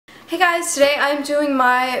Hey guys, today I'm doing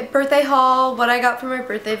my birthday haul, what I got for my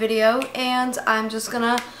birthday video, and I'm just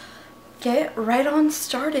gonna get right on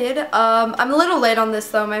started. I'm a little late on this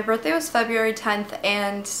though. My birthday was February 10th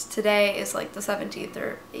and today is like the 17th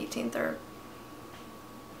or 18th or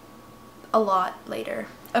a lot later.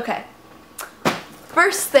 Okay,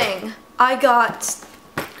 first thing, I got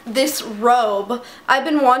this robe. I've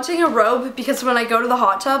been wanting a robe because when I go to the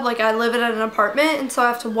hot tub, like I live in an apartment and so I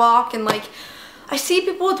have to walk and like I see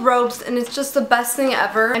people with robes and it's just the best thing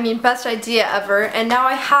ever. I mean, best idea ever. And now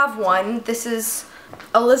I have one. This is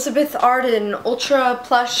Elizabeth Arden Ultra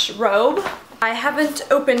Plush Robe. I haven't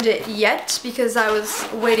opened it yet because I was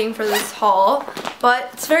waiting for this haul. But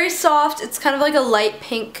it's very soft. It's kind of like a light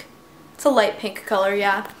pink. It's a light pink color,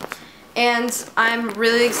 yeah. And I'm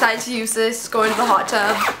really excited to use this going to the hot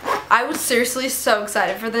tub. I was seriously so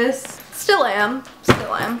excited for this. Still am.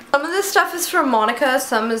 Still am. Some of this stuff is from Monica.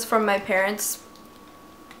 Some is from my parents.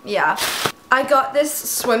 Yeah. I got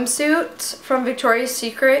this swimsuit from Victoria's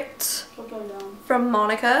Secret. Upside down. From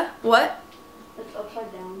Monica. What? It's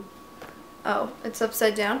upside down. Oh, it's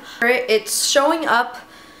upside down. It's showing up.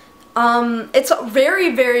 It's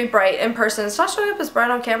very, very bright in person. It's not showing up as bright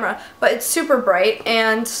on camera, but it's super bright.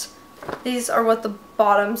 And these are what the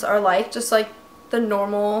bottoms are like, just like the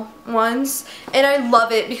normal ones. And I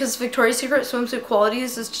love it because Victoria's Secret swimsuit quality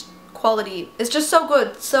is just so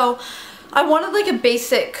good. So I wanted like a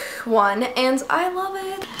basic one and I love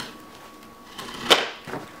it.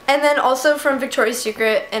 And then also from Victoria's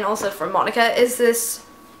Secret and also from Monica is this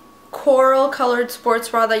coral colored sports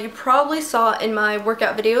bra that you probably saw in my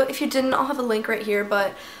workout video. If you didn't, I'll have a link right here,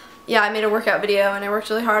 but yeah, I made a workout video and I worked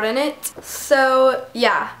really hard on it. So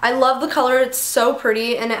yeah, I love the color. It's so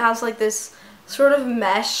pretty and it has like this sort of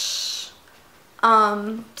mesh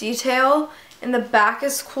detail, and the back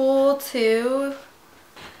is cool too.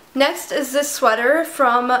 Next is this sweater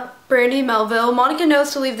from Brandy Melville. Monica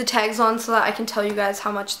knows to leave the tags on so that I can tell you guys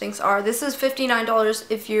how much things are. This is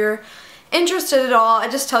 $59 if you're interested at all. I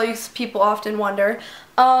just tell you because people often wonder.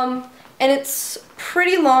 And it's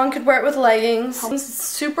pretty long, could wear it with leggings. It's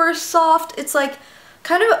super soft. It's like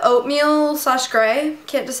kind of oatmeal / gray.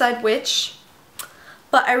 Can't decide which,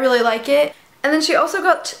 but I really like it. And then she also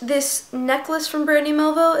got this necklace from Brandy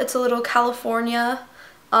Melville. It's a little California,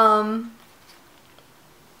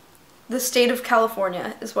 the state of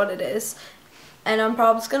California is what it is. And I'm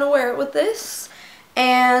probably just gonna wear it with this.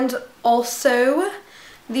 And also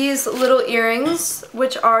these little earrings,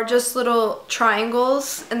 which are just little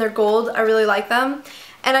triangles and they're gold. I really like them.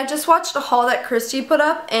 And I just watched a haul that Christy put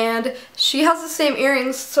up and she has the same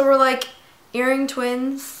earrings, so we're like earring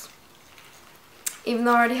twins, even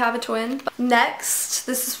though I already have a twin. Next,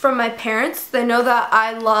 this is from my parents. They know that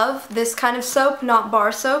I love this kind of soap, not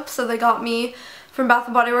bar soap, so they got me from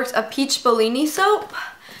Bath & Body Works a Peach Bellini soap,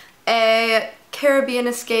 a Caribbean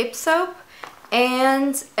Escape soap,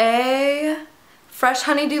 and a Fresh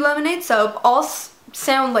Honeydew Lemonade soap. All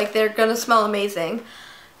sound like they're gonna smell amazing.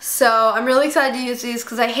 So I'm really excited to use these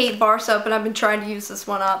because I hate bar soap and I've been trying to use this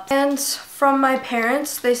one up. And from my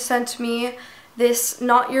parents, they sent me this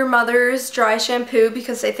Not Your Mother's dry shampoo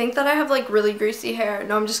because they think that I have like really greasy hair.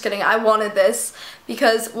 No, I'm just kidding. I wanted this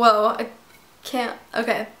because, whoa, I can't,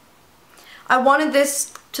 okay. I wanted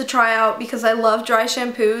this to try out because I love dry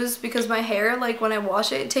shampoos because my hair, like when I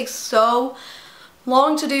wash it, it takes so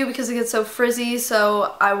long to do because it gets so frizzy,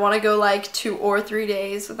 so I want to go like 2 or 3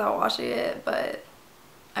 days without washing it, but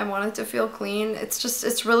I want it to feel clean.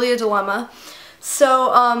 It's really a dilemma.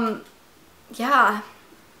 So, yeah,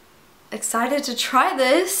 excited to try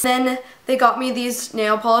this. Then they got me these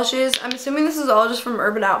nail polishes. I'm assuming this is all just from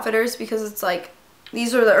Urban Outfitters because it's like,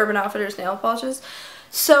 these are the Urban Outfitters nail polishes.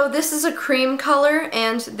 So this is a cream color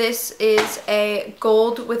and this is a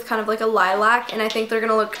gold with kind of like a lilac, and I think they're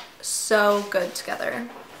gonna look so good together.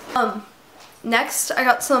 Next I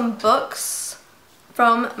got some books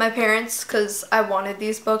from my parents because I wanted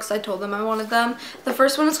these books. I told them I wanted them. The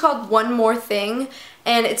first one is called One More Thing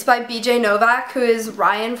and it's by BJ Novak, who is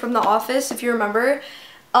Ryan from The Office, if you remember.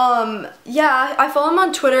 Yeah, I follow him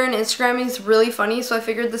on Twitter and Instagram. He's really funny, so I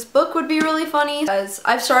figured this book would be really funny. Because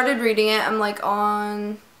I've started reading it. I'm like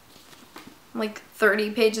on like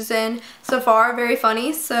 30 pages in so far. Very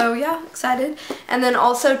funny, so yeah, excited. And then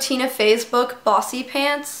also Tina Fey's book, Bossy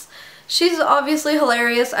Pants. She's obviously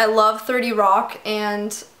hilarious. I love 30 Rock,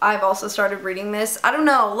 and I've also started reading this. I don't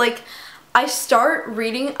know, like, I start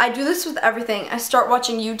reading, I do this with everything. I start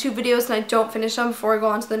watching YouTube videos and I don't finish them before I go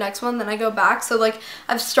on to the next one, then I go back. So like,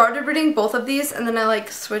 I've started reading both of these and then I like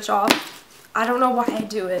switch off. I don't know why I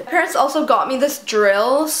do it. My parents also got me this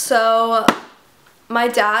drill, so my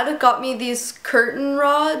dad got me these curtain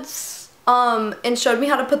rods. and showed me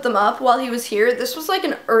how to put them up while he was here. This was like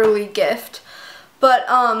an early gift. But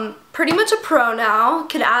pretty much a pro now.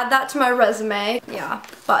 Could add that to my resume. Yeah,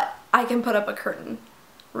 but I can put up a curtain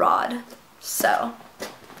rod. So,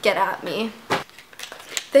 get at me.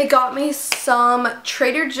 They got me some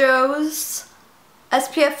Trader Joe's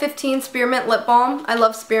SPF 15 Spearmint Lip Balm. I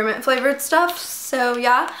love spearmint flavored stuff. So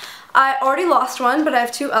yeah, I already lost one, but I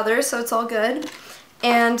have 2 others, so it's all good.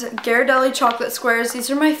 And Ghirardelli chocolate squares. These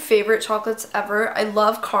are my favorite chocolates ever. I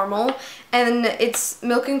love caramel, and it's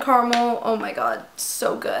milk and caramel. Oh my god,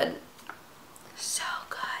 so good. So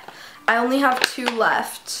good. I only have 2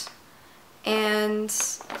 left, and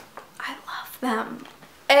I love them.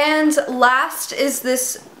 And last is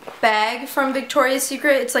this bag from Victoria's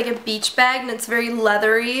Secret. It's like a beach bag, and it's very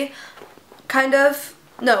leathery, kind of.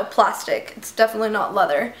 No, plastic. It's definitely not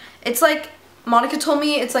leather. It's like, Monica told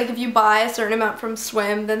me it's like if you buy a certain amount from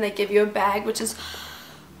Swim, then they give you a bag, which is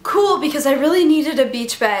cool because I really needed a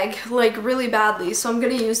beach bag, like really badly. So I'm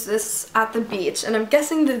going to use this at the beach, and I'm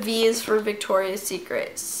guessing the V is for Victoria's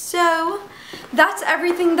Secret. So that's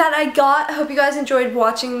everything that I got. I hope you guys enjoyed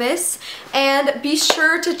watching this, and be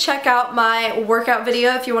sure to check out my workout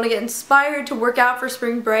video if you want to get inspired to work out for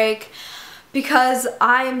spring break, because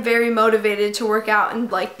I am very motivated to work out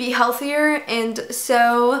and like be healthier, and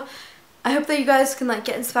so I hope that you guys can like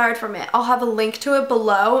get inspired from it. I'll have a link to it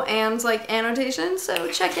below and like annotations,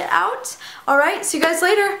 so check it out. Alright, see you guys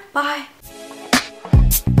later. Bye.